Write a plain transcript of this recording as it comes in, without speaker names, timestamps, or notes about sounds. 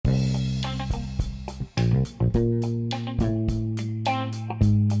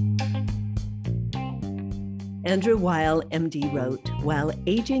Andrew Weil, MD, wrote, "While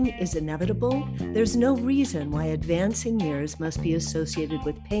aging is inevitable, there's no reason why advancing years must be associated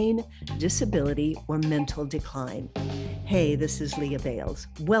with pain, disability, or mental decline." Hey, this is Leah Bales.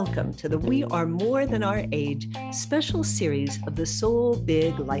 Welcome to the We Are More Than Our Age special series of the Soul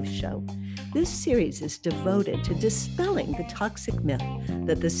Big Life Show. This series is devoted to dispelling the toxic myth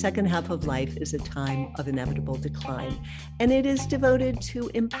that the second half of life is a time of inevitable decline. And it is devoted to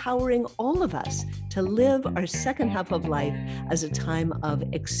empowering all of us to live our second half of life as a time of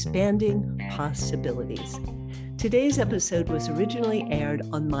expanding possibilities. Today's episode was originally aired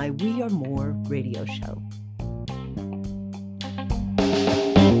on my We Are More radio show.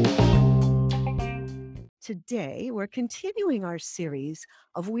 Today, we're continuing our series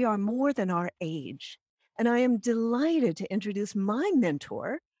of We Are More Than Our Age. And I am delighted to introduce my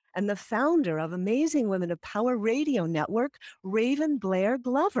mentor and the founder of Amazing Women of Power Radio Network, Raven Blair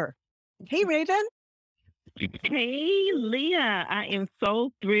Glover. Hey, Raven. Hey, Leah. I am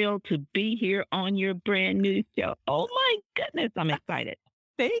so thrilled to be here on your brand new show. Oh, my goodness. I'm excited.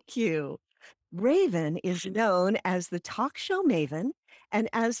 Thank you. Raven is known as the talk show maven and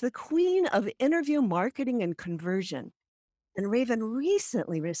as the queen of interview marketing and conversion. And Raven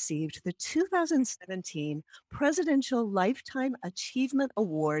recently received the 2017 Presidential Lifetime Achievement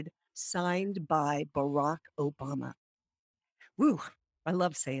Award signed by Barack Obama. Woo, I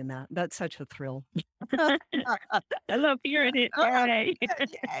love saying that. That's such a thrill. I love hearing it. All right.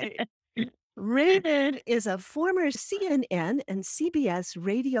 Raven is a former CNN and CBS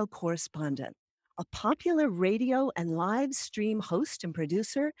radio correspondent, a popular radio and live stream host and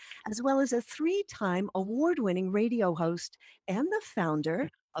producer, as well as a 3-time award-winning radio host and the founder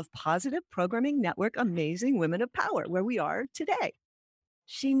of positive programming network Amazing Women of Power, where we are today.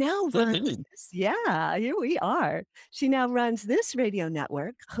 She now runs here we are. She now runs this radio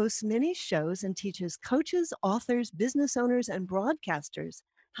network, hosts many shows, and teaches coaches, authors, business owners, and broadcasters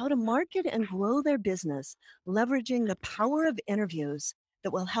how to market and grow their business, leveraging the power of interviews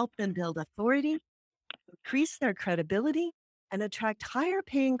that will help them build authority, increase their credibility, and attract higher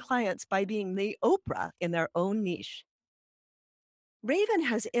paying clients by being the Oprah in their own niche. Raven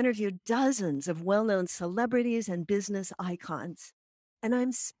has interviewed dozens of well-known celebrities and business icons. And I'm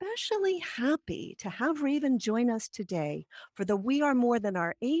especially happy to have Raven join us today for the We Are More Than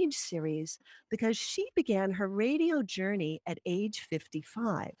Our Age series because she began her radio journey at age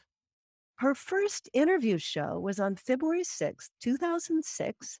 55. Her first interview show was on February 6,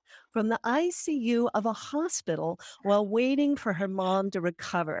 2006, from the ICU of a hospital while waiting for her mom to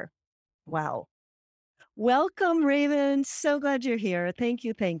recover. Wow. Welcome, Raven. So glad you're here. Thank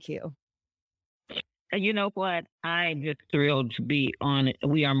you. Thank you. You know what? I'm just thrilled to be on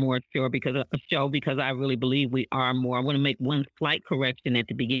We Are More show because I really believe we are more. I want to make one slight correction at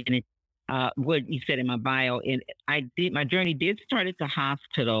the beginning. What you said in my bio, and my journey did start at the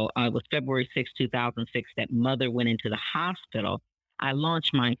hospital. It was February 6, 2006 that mother went into the hospital. I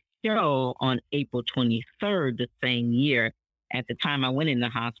launched my show on April 23rd the same year. At the time I went in the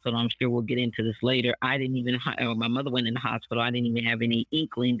hospital, I'm sure we'll get into this later, my mother went in the hospital. I didn't even have any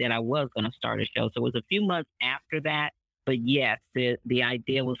inkling that I was going to start a show. So it was a few months after that. But yes, the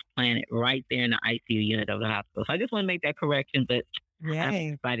idea was planted right there in the ICU unit of the hospital. So I just want to make that correction, but I'm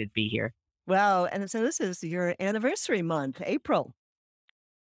excited to be here. Wow. And so this is your anniversary month, April.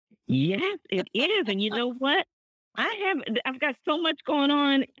 Yes, it is. And you know what? I've got so much going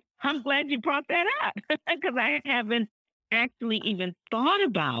on. I'm glad you brought that up because I haven't actually even thought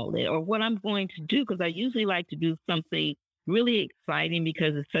about it or what I'm going to do, because I usually like to do something really exciting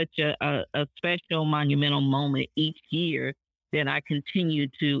because it's such a special, monumental moment each year that I continue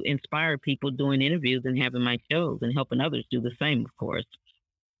to inspire people doing interviews and having my shows and helping others do the same, of course.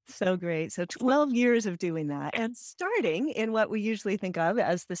 So great. So 12 years of doing that and starting in what we usually think of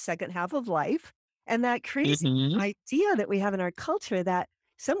as the second half of life. And that crazy idea that we have in our culture that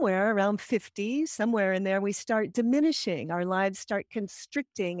somewhere around 50, somewhere in there, we start diminishing. Our lives start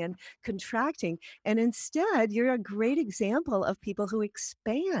constricting and contracting. And instead, you're a great example of people who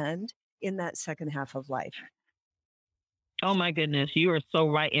expand in that second half of life. Oh, my goodness. You are so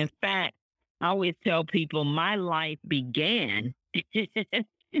right. In fact, I always tell people my life began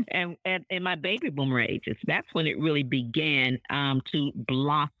and in my baby boomer ages. That's when it really began to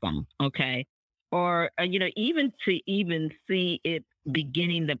blossom. Okay. Or, even to see it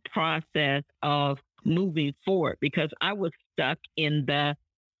beginning the process of moving forward, because I was stuck in the,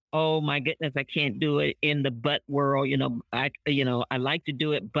 oh my goodness, I can't do it in the but world. I like to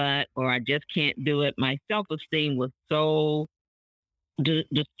do it, but, or I just can't do it. My self-esteem was so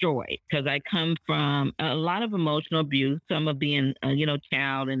destroyed because I come from a lot of emotional abuse, some of being,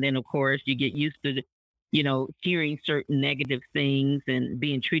 child. And then, of course, you get used to, hearing certain negative things and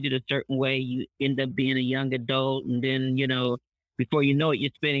being treated a certain way. You end up being a young adult. And then, before you know it,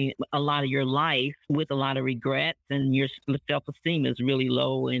 you're spending a lot of your life with a lot of regrets and your self esteem is really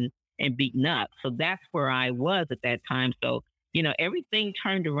low and beaten up. So that's where I was at that time. So everything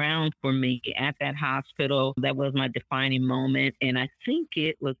turned around for me at that hospital. That was my defining moment. And I think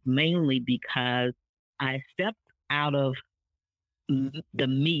it was mainly because I stepped out of the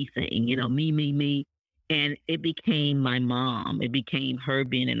me thing, me. And it became my mom. It became her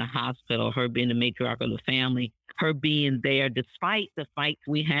being in the hospital, her being the matriarch of the family, her being there despite the fights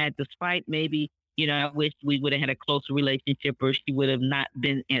we had, despite maybe, I wish we would have had a closer relationship or she would have not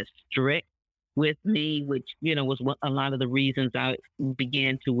been as strict with me, which, was a lot of the reasons I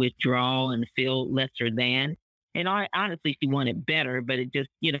began to withdraw and feel lesser than. And honestly, she wanted better, but it just,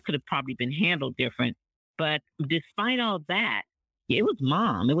 could have probably been handled different. But despite all that, it was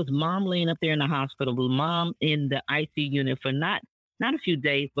mom. It was mom laying up there in the hospital. It was mom in the ICU unit for not a few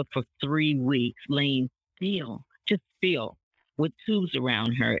days, but for 3 weeks, laying still, just still, with tubes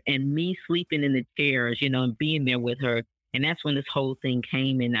around her, and me sleeping in the chairs, and being there with her. And that's when this whole thing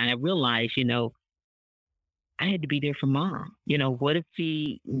came, and I realized, I had to be there for mom. What if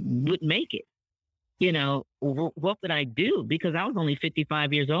she would make it? What would I do? Because I was only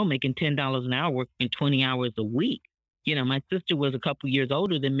 55 years old, making $10 an hour, working 20 hours a week. My sister was a couple years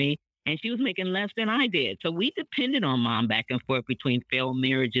older than me, and she was making less than I did. So we depended on mom back and forth between failed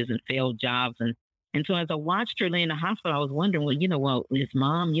marriages and failed jobs. And so as I watched her lay in the hospital, I was wondering, well, is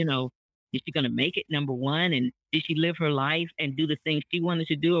mom, is she going to make it, number one? And did she live her life and do the things she wanted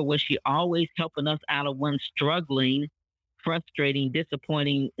to do? Or was she always helping us out of one struggling, frustrating,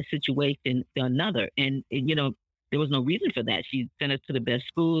 disappointing situation to another? And there was no reason for that. She sent us to the best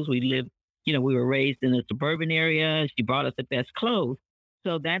schools. We lived, we were raised in a suburban area. She brought us the best clothes.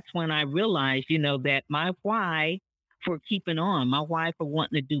 So that's when I realized, that my why for keeping on, my why for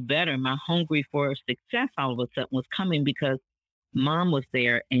wanting to do better, my hungry for success all of a sudden was coming because mom was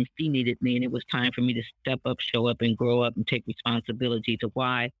there and she needed me. And it was time for me to step up, show up, and grow up and take responsibility to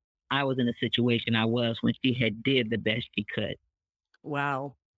why I was in the situation I was when she had did the best she could.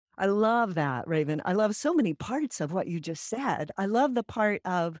 Wow. I love that, Raven. I love so many parts of what you just said. I love the part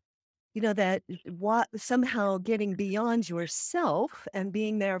of, that what somehow getting beyond yourself and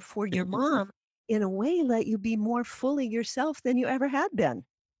being there for your mom in a way let you be more fully yourself than you ever had been.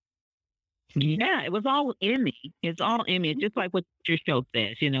 Yeah, it was all in me. It's all in me. It's just like what your show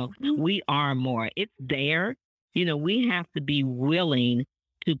says, Mhm. we are more. It's there. We have to be willing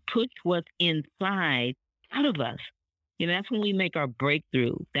to push what's inside out of us. That's when we make our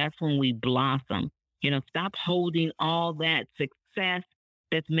breakthrough. That's when we blossom. Stop holding all that success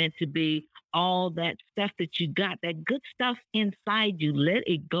that's meant to be, all that stuff that you got, that good stuff inside you. Let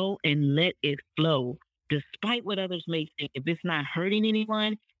it go and let it flow, despite what others may think. If it's not hurting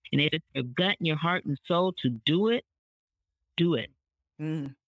anyone, and if it's your gut and your heart and soul to do it, do it.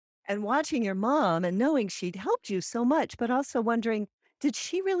 Mm. And watching your mom and knowing she'd helped you so much, but also wondering, did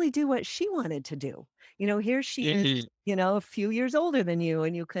she really do what she wanted to do? Here she is, Mhm. a few years older than you,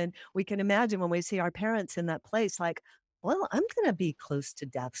 and we can imagine when we see our parents in that place, like, well, I'm going to be close to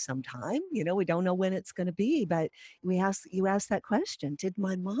death sometime. We don't know when it's going to be, but you ask that question, did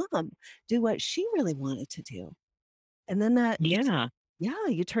my mom do what she really wanted to do? And then Yeah. yeah,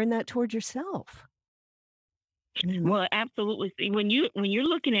 you turn that toward yourself. Mm. Well, absolutely. See, when you're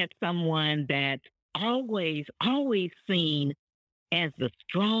looking at someone that's always seen as the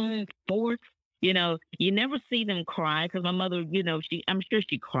strong force, you never see them cry because my mother, I'm sure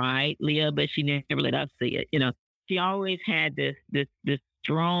she cried, Leah, but she never let us see it. She always had this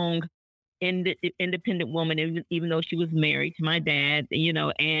strong independent woman, even though she was married to my dad,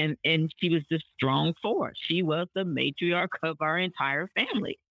 and she was this strong force. She was the matriarch of our entire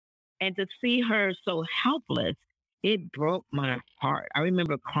family. And to see her so helpless, it broke my heart. I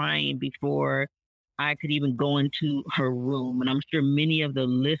remember crying before I could even go into her room. And I'm sure many of the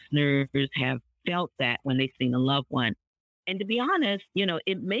listeners have felt that when they've seen a loved one. And to be honest,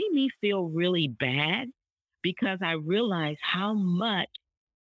 it made me feel really bad because I realized how much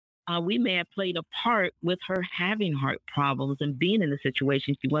we may have played a part with her having heart problems and being in the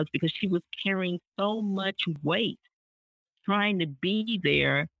situation she was because she was carrying so much weight trying to be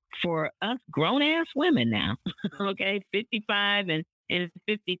there for us grown ass women now, okay, 55 and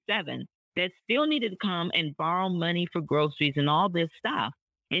 57, that still needed to come and borrow money for groceries and all this stuff.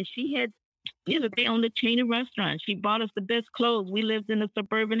 And she had, they owned a chain of restaurants. She bought us the best clothes. We lived in a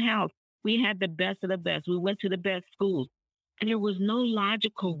suburban house. We had the best of the best. We went to the best schools. And there was no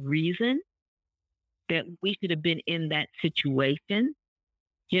logical reason that we should have been in that situation.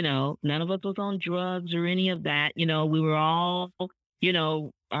 None of us was on drugs or any of that. We were all,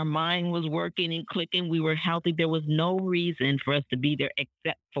 our mind was working and clicking. We were healthy. There was no reason for us to be there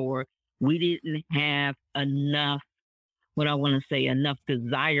except for we didn't have enough, what I want to say, enough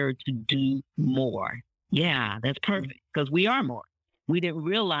desire to do more. Yeah, that's perfect because we are more. We didn't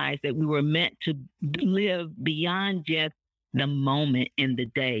realize that we were meant to live beyond just the moment in the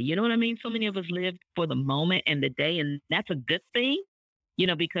day. You know what I mean? So many of us live for the moment and the day, and that's a good thing,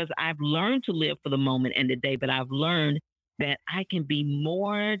 because I've learned to live for the moment and the day, but I've learned that I can be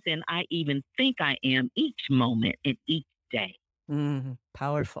more than I even think I am each moment and each day.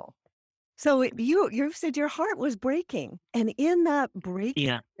 Powerful. So you said your heart was breaking, and in that breaking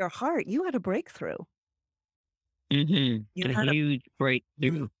Yeah. your heart, you had a breakthrough. You A had a huge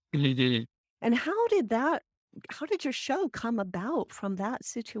breakthrough. and how did your show come about from that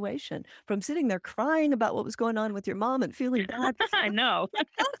situation? From sitting there crying about what was going on with your mom and feeling bad? I know.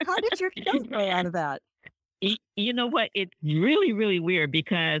 How did your show grow out of that? You know what? It's really, really weird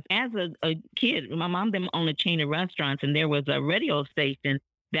because as a kid, my mom them owned a chain of restaurants, and there was a radio station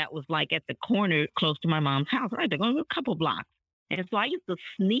that was like at the corner close to my mom's house, right? They're going a couple blocks. And so I used to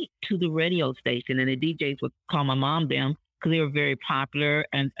sneak to the radio station, and the DJs would call my mom them because they were very popular,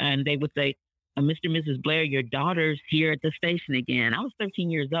 and they would say, Mr. and Mrs. Blair, your daughter's here at the station again. I was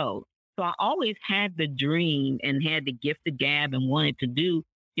 13 years old. So I always had the dream and had the gift of gab and wanted to do,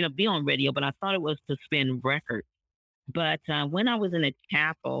 be on radio, but I thought it was to spin records. But when I was in a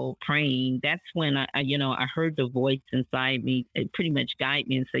chapel praying, that's when I heard the voice inside me. It pretty much guide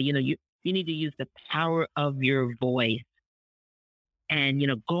me and say, you need to use the power of your voice and,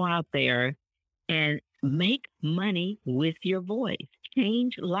 go out there and make money with your voice,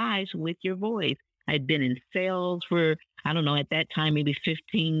 change lives with your voice. I'd been in sales for, I don't know, at that time, maybe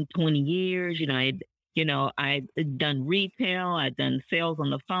 15, 20 years. I'd done retail, I'd done sales on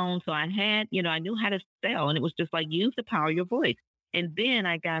the phone. So I had, I knew how to sell, and it was just like, use the power of your voice. And then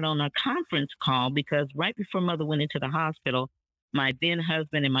I got on a conference call because right before mother went into the hospital, my then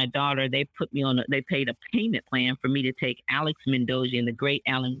husband and my daughter, they paid a payment plan for me to take Alex Mendozian, the great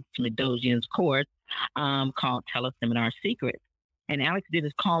Alex Mendozian's course, called Teleseminar Secrets. And Alex did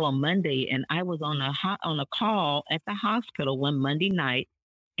his call on Monday, and I was on a call at the hospital one Monday night.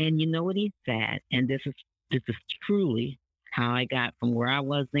 And you know what he said? And this is truly how I got from where I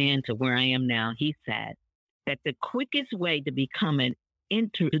was then to where I am now. He said that the quickest way to become an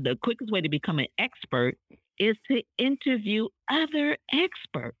expert is to interview other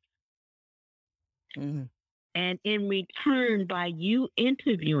experts. Mm-hmm. And in return, by you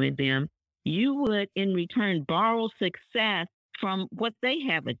interviewing them, you would in return borrow success from what they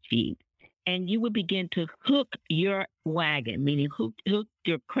have achieved. And you would begin to hook your wagon, meaning hook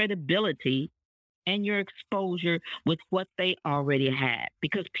your credibility and your exposure with what they already had.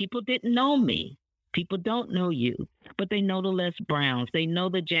 Because people didn't know me. People don't know you, but they know the Les Browns. They know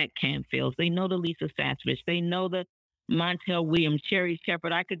the Jack Canfields. They know the Lisa Sasnovich. They know the Montel Williams, Sherry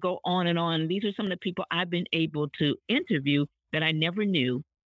Shepard. I could go on and on. These are some of the people I've been able to interview that I never knew.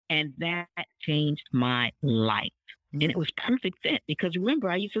 And that changed my life. And it was perfect fit because remember,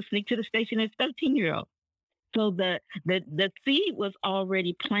 I used to sneak to the station as a 13-year-old. So the seed was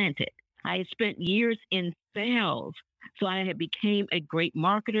already planted. I had spent years in sales. So I had became a great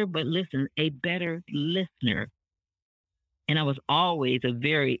marketer, but listen, a better listener. And I was always a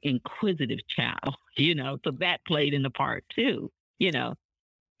very inquisitive child, so that played in the part too,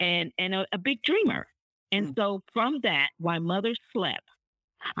 and a big dreamer. And so from that, while mother slept,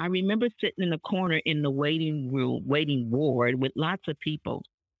 I remember sitting in the corner in the waiting ward with lots of people.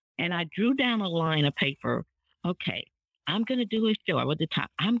 And I drew down a line of paper. Okay, I'm going to do a show. I wrote the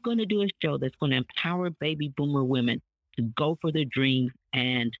top. I'm going to do a show that's going to empower baby boomer women to go for their dreams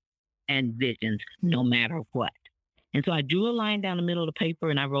and visions no matter what. And so I drew a line down the middle of the paper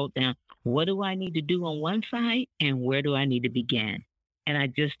and I wrote down, what do I need to do on one side and where do I need to begin? And I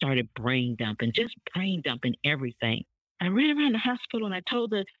just started brain dumping everything. I ran around the hospital and I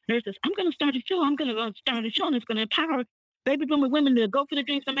told the nurses, I'm going to start a show. I'm going to start a show and it's going to empower baby boomer women to go for their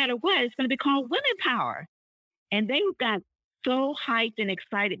dreams no matter what. It's going to be called Women Power. And they got so hyped and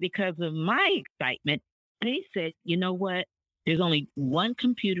excited because of my excitement. They said, you know what? There's only one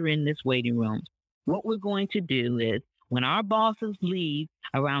computer in this waiting room. What we're going to do is when our bosses leave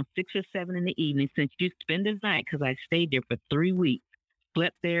around 6 or 7 in the evening, since you spend the night, because I stayed there for 3 weeks,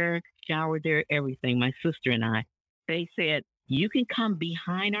 slept there, showered there, everything, my sister and I, they said, you can come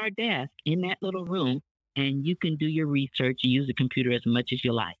behind our desk in that little room and you can do your research, use the computer as much as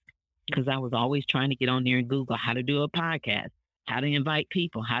you like. because I was always trying to get on there and Google how to do a podcast, how to invite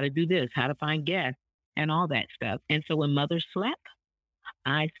people, how to do this, how to find guests, and all that stuff. And so when mother slept,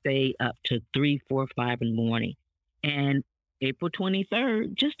 I stayed up to 3, 4, 5 in the morning. And April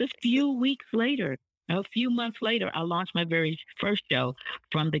 23rd, just a few weeks later, a few months later, I launched my very first show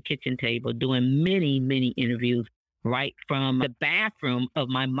from the kitchen table, doing many, many interviews right from the bathroom of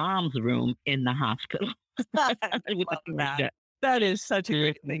my mom's room in the hospital. I With the love door that. shut. That is such a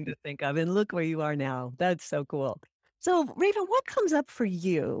great thing to think of. And look where you are now. That's so cool. So, Raven, what comes up for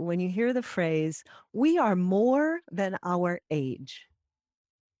you when you hear the phrase, we are more than our age?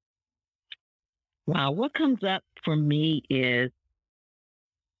 Wow, what comes up for me is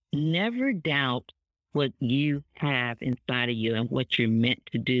never doubt what you have inside of you and what you're meant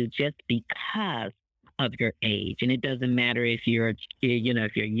to do just because of your age. And it doesn't matter if if you're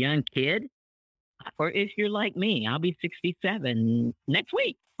a young kid or if you're like me. I'll be 67 next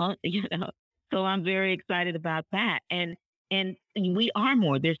week. So I'm very excited about that. And we are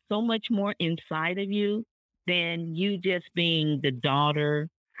more. There's so much more inside of you than you just being the daughter,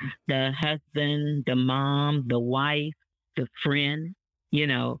 the husband, the mom, the wife, the friend,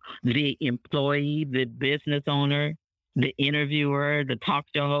 the employee, the business owner, the interviewer, the talk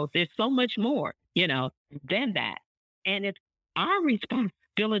show host. There's so much more, than that. And it's our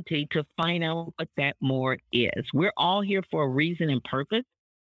responsibility to find out what that more is. We're all here for a reason and purpose.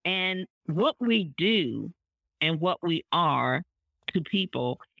 And what we do and what we are to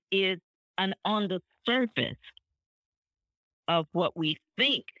people is on the surface of what we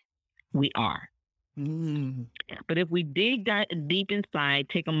think we are. Mm. But if we dig deep inside,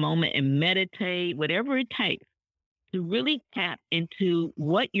 take a moment and meditate, whatever it takes to really tap into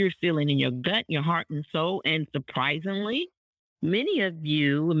what you're feeling in your gut, your heart, and soul. And surprisingly, many of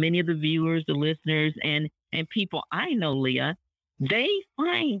the viewers, the listeners, and people I know, Leah, they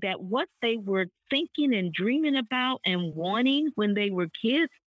find that what they were thinking and dreaming about and wanting when they were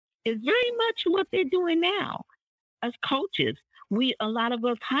kids is very much what they're doing now. As coaches, a lot of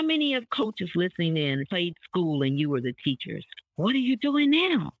us, how many of coaches listening in played school and you were the teachers? What are you doing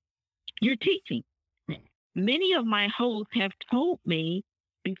now? You're teaching. Many of my hosts have told me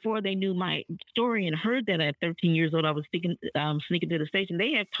before they knew my story and heard that at 13 years old I was sneaking to the station.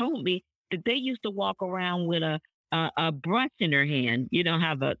 They have told me that they used to walk around with a brush in their hand. You know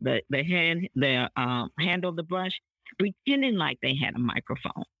how the handle of the brush, pretending like they had a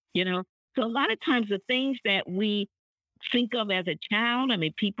microphone. So a lot of times the things that we think of as a child, I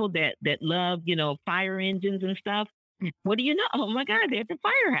mean, people that love fire engines and stuff. What do you know? Oh my God, they're at the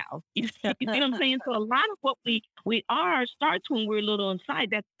firehouse. You see what I'm saying? So a lot of what we are starts when we're little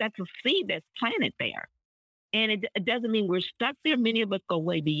inside. That's a seed that's planted there. And it doesn't mean we're stuck there. Many of us go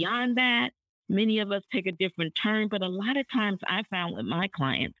way beyond that. Many of us take a different turn. But a lot of times I found with my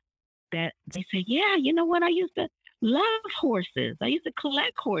clients that they say, yeah, you know what? I used to love horses. I used to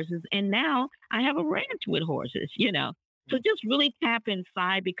collect horses. And now I have a ranch with horses. So just really tap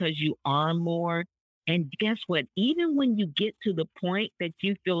inside because you are more. And guess what? Even when you get to the point that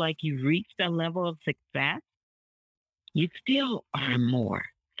you feel like you've reached a level of success, you still are more.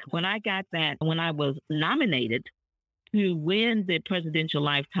 When I was nominated to win the Presidential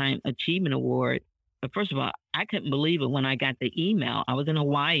Lifetime Achievement Award, first of all, I couldn't believe it when I got the email. I was in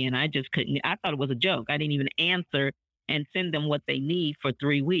Hawaii and I just couldn't. I thought it was a joke. I didn't even answer and send them what they need for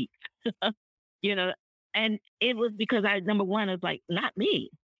 3 weeks. you know, and it was because number one, it was like, not me.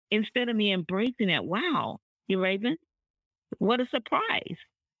 Instead of me embracing that, wow, you Raven, what a surprise.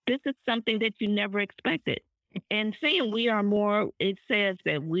 This is something that you never expected. And saying we are more, it says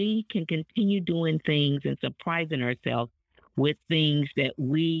that we can continue doing things and surprising ourselves with things that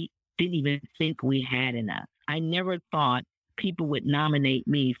we didn't even think we had in us. I never thought people would nominate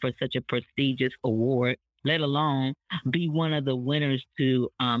me for such a prestigious award, let alone be one of the winners to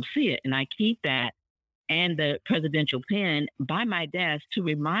see it. And I keep that and the presidential pen by my desk to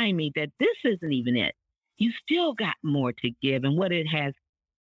remind me that this isn't even it. You still got more to give. And what it has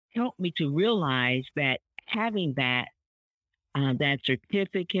helped me to realize that having that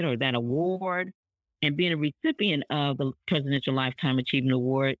certificate or that award and being a recipient of the Presidential Lifetime Achievement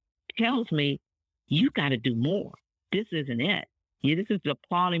Award tells me you got to do more. This isn't it. This is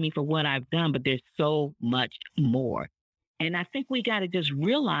applauding me for what I've done, but there's so much more. And I think we got to just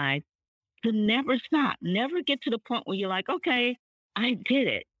realize to never stop, never get to the point where you're like, okay, I did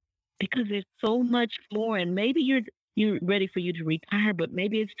it, because there's so much more. And maybe you're ready for you to retire, but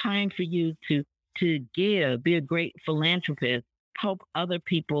maybe it's time for you to give, be a great philanthropist, help other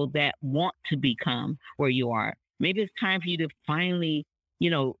people that want to become where you are. Maybe it's time for you to finally,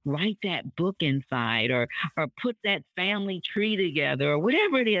 write that book inside or put that family tree together or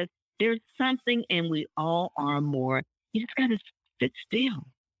whatever it is There's something, and we all are more. You just got to sit still,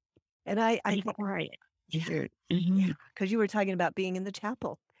 And I be think, quiet. yeah, Hmm. yeah, because you were talking about being in the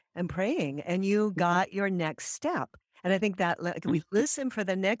chapel and praying, and you got your next step. And I think that like, we listen for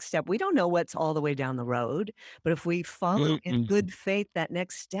the next step. We don't know what's all the way down the road, but if we follow in Mm-mm. good faith that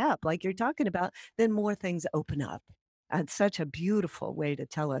next step, like you're talking about, then more things open up. And such a beautiful way to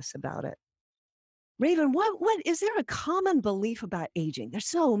tell us about it. Raven, what is there a common belief about aging? There's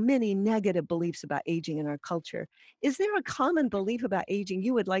so many negative beliefs about aging in our culture. Is there a common belief about aging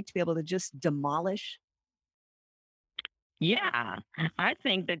you would like to be able to just demolish? Yeah, I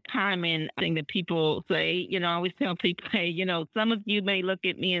think the common thing that people say, I always tell people, hey, some of you may look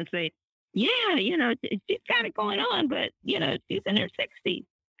at me and say, yeah, she's got it going on, but, she's in her 60s.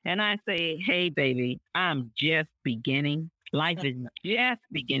 And I say, hey, baby, I'm just beginning. Life is just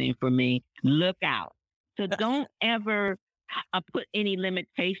beginning for me. Look out. So don't ever put any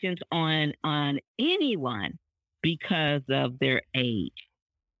limitations on anyone because of their age.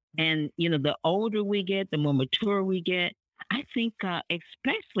 And, the older we get, the more mature we get, I think,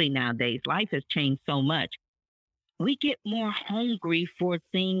 especially nowadays, life has changed so much. We get more hungry for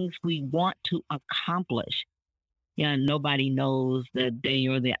things we want to accomplish. Yeah, nobody knows the day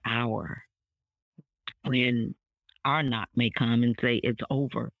or the hour when our knock may come and say it's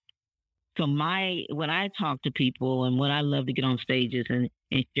over. So when I talk to people and what I love to get on stages and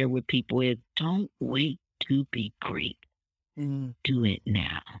share with people is don't wait to be great. Mm. Do it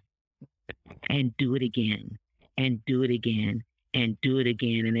now. And do it again and do it again and do it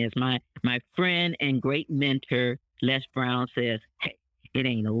again. And as my friend and great mentor Les Brown says, hey, it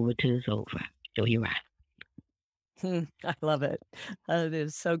ain't over till it's over. So you're right. I love it. It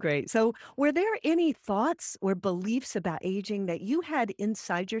is so great. So, were there any thoughts or beliefs about aging that you had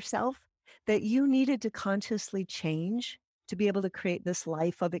inside yourself that you needed to consciously change to be able to create this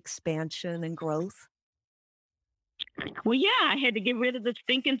life of expansion and growth? Well, yeah, I had to get rid of the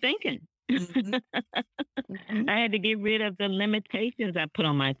stinking thinking. Mhm, mhm. I had to get rid of the limitations I put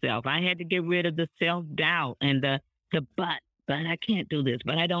on myself. I had to get rid of the self doubt and the but I can't do this,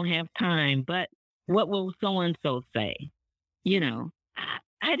 but I don't have time. But what will so and so say? You know,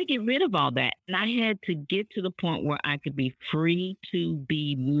 I had to get rid of all that. And I had to get to the point where I could be free to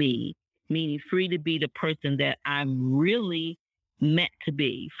be me, meaning free to be the person that I'm really meant to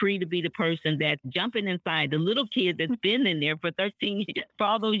be, free to be the person that's jumping inside the little kid that's been in there for 13, for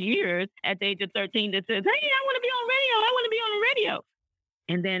all those years at the age of 13 that says, hey, I want to be on radio. I want to be on the radio.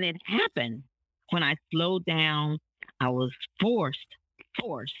 And then it happened when I slowed down. I was forced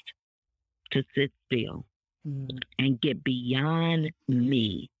to sit still Mm. and get beyond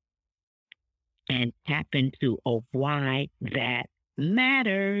me and tap into a why that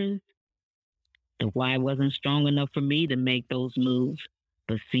matters. The why wasn't strong enough for me to make those moves,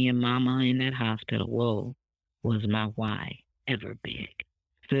 but seeing mama in that hospital, whoa, was my why ever big.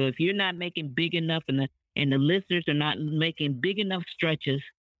 So if you're not making big enough and the listeners are not making big enough stretches,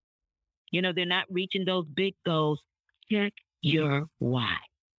 they're not reaching those big goals, check your why.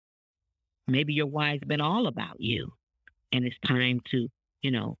 Maybe your why's been all about you. And it's time to,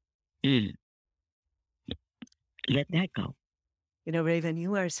 you know, mm, let that go. Raven,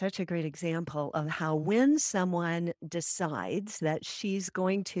 you are such a great example of how when someone decides that she's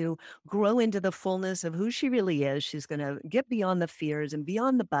going to grow into the fullness of who she really is, she's going to get beyond the fears and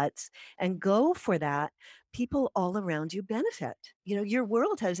beyond the buts and go for that, people all around you benefit. Your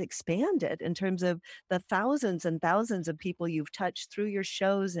world has expanded in terms of the thousands and thousands of people you've touched through your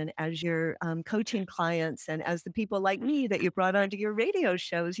shows and as your coaching clients and as the people like me that you brought onto your radio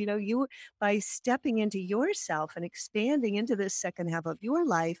shows. You by stepping into yourself and expanding into this second half of your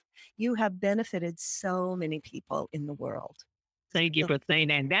life, you have benefited so many people in the world. Thank you So, for saying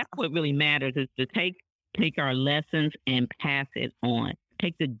that. And that's what really matters is to take our lessons and pass it on.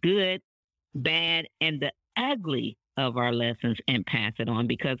 Take the good, bad, and the ugly of our lessons and pass it on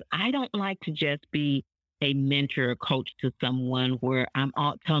because I don't like to just be a mentor or coach to someone where I'm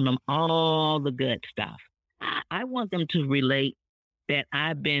all telling them all the good stuff. I want them to relate that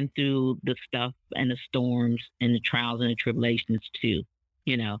I've been through the stuff and the storms and the trials and the tribulations too.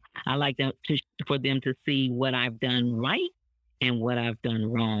 I like for them to see what I've done right and what I've done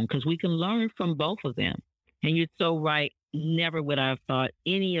wrong because we can learn from both of them. And you're so right. Never would I have thought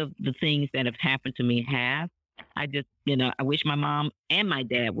any of the things that have happened to me have. I just, I wish my mom and my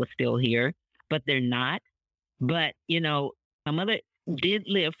dad was still here, but they're not. But, my mother did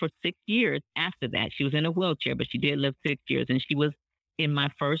live for 6 years after that. She was in a wheelchair, but she did live 6 years. And she was in my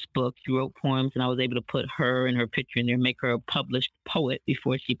first book. She wrote poems, and I was able to put her and her picture in there, make her a published poet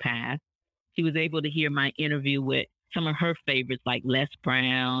before she passed. She was able to hear my interview with some of her favorites like Les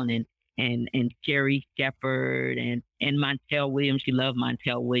Brown and Sherry Shepherd and Montel Williams. She loved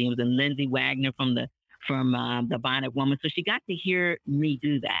Montel Williams and Lindsay Wagner from the Bonnet Woman. So she got to hear me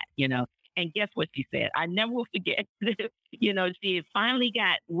do that, you know. And guess what she said? I never will forget. You know, she had finally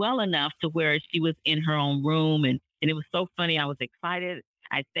got well enough to where she was in her own room, and it was so funny. I was excited.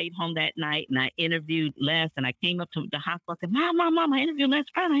 I stayed home that night and I interviewed Les, and I came up to the hospital and said, Mom, I interviewed Les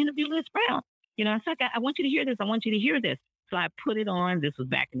Brown. I interviewed Les Brown. You know, I said, I want you to hear this. I want you to hear this. So I put it on. This was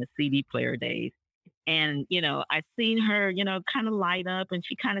back in the CD player days. And, you know, I seen her, you know, kind of light up, and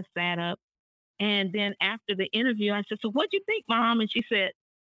she kind of sat up. And then after the interview, I said, so what'd you think, Mom? And she said,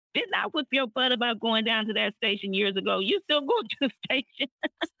 didn't I whip your butt about going down to that station years ago? You still go to the station.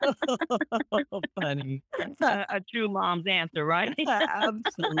 Funny. A true mom's answer, right?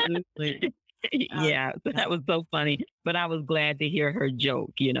 Absolutely. Yeah, so that was so funny. But I was glad to hear her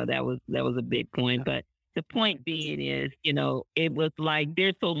joke. You know, that was a big point. But the point being is, you know, it was like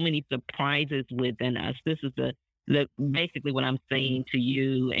there's so many surprises within us. This is the basically what I'm saying to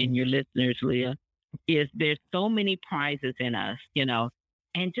you and your listeners, Leah, is there's so many prizes in us, you know,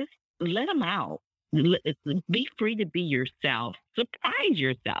 and just let them out. Be free to be yourself. Surprise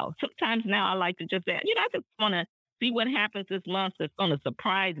yourself. Sometimes now I like to just say, you know, I just want to see what happens this month that's going to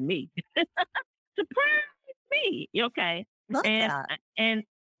surprise me. Surprise me. Okay. Love that. And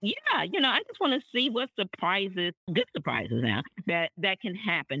yeah, you know, I just want to see what surprises, good surprises now, that can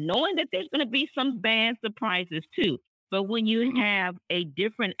happen, knowing that there's going to be some bad surprises too. But when you have a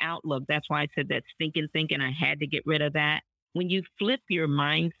different outlook, that's why I said that stinking thinking, I had to get rid of that. When you flip your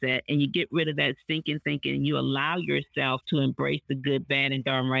mindset and you get rid of that stinking thinking and you allow yourself to embrace the good, bad, and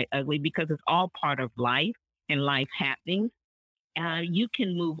darn right ugly, because it's all part of life and life happenings, you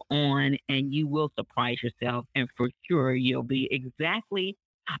can move on and you will surprise yourself. And for sure, you'll be exactly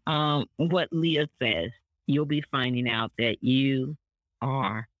what Leah says. You'll be finding out that you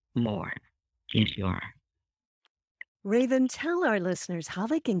are more. Yes, you are. Raven, tell our listeners how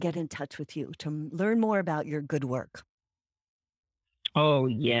they can get in touch with you to learn more about your good work. Oh,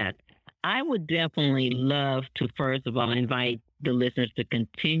 yes. I would definitely love to, first of all, invite the listeners to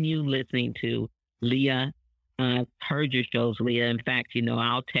continue listening to Leah. I've heard your shows, Leah. In fact, you know,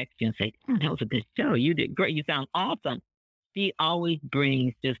 I'll text you and say, oh, that was a good show. You did great. You sound awesome. She always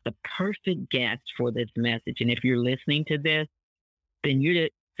brings just the perfect guest for this message. And if you're listening to this, then you're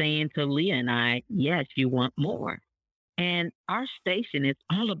saying to Leah and I, yes, you want more. And our station is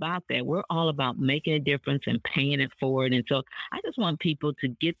all about that. We're all about making a difference and paying it forward. And so I just want people to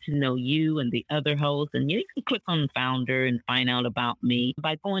get to know you and the other hosts. And you can click on Founder and find out about me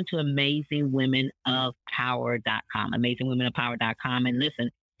by going to amazingwomenofpower.com, amazingwomenofpower.com. And listen,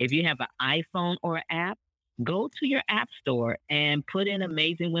 if you have an iPhone or an app, go to your app store and put in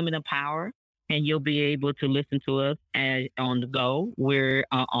Amazing Women of Power, and you'll be able to listen to us on the go. We're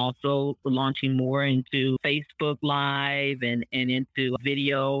also launching more into Facebook Live and into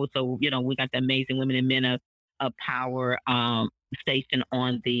video. So, you know, we got the Amazing Women and Men of Power station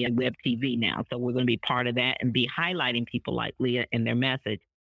on the web TV now. So we're going to be part of that and be highlighting people like Leah and their message.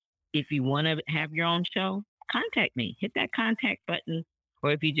 If you want to have your own show, contact me. Hit that contact button.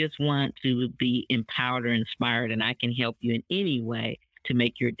 Or if you just want to be empowered or inspired and I can help you in any way to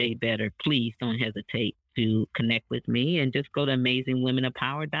make your day better, please don't hesitate to connect with me and just go to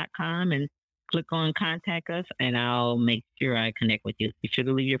amazingwomenofpower.com and click on contact us, and I'll make sure I connect with you. Be sure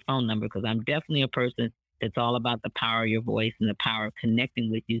to leave your phone number, because I'm definitely a person that's all about the power of your voice and the power of connecting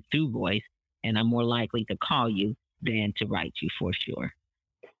with you through voice. And I'm more likely to call you than to write you, for sure.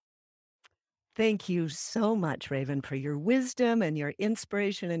 Thank you so much, Raven, for your wisdom and your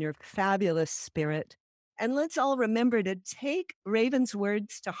inspiration and your fabulous spirit. And let's all remember to take Raven's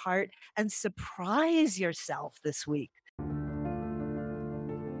words to heart and surprise yourself this week.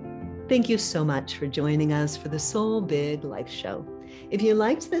 Thank you so much for joining us for the Soul Big Life Show. If you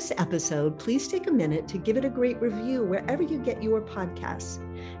liked this episode, please take a minute to give it a great review wherever you get your podcasts.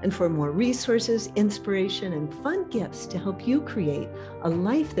 And for more resources, inspiration, and fun gifts to help you create a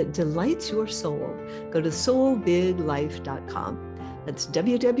life that delights your soul, go to soulbiglife.com. That's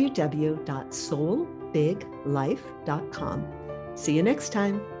www.soulbiglife.com. See you next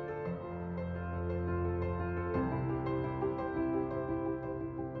time.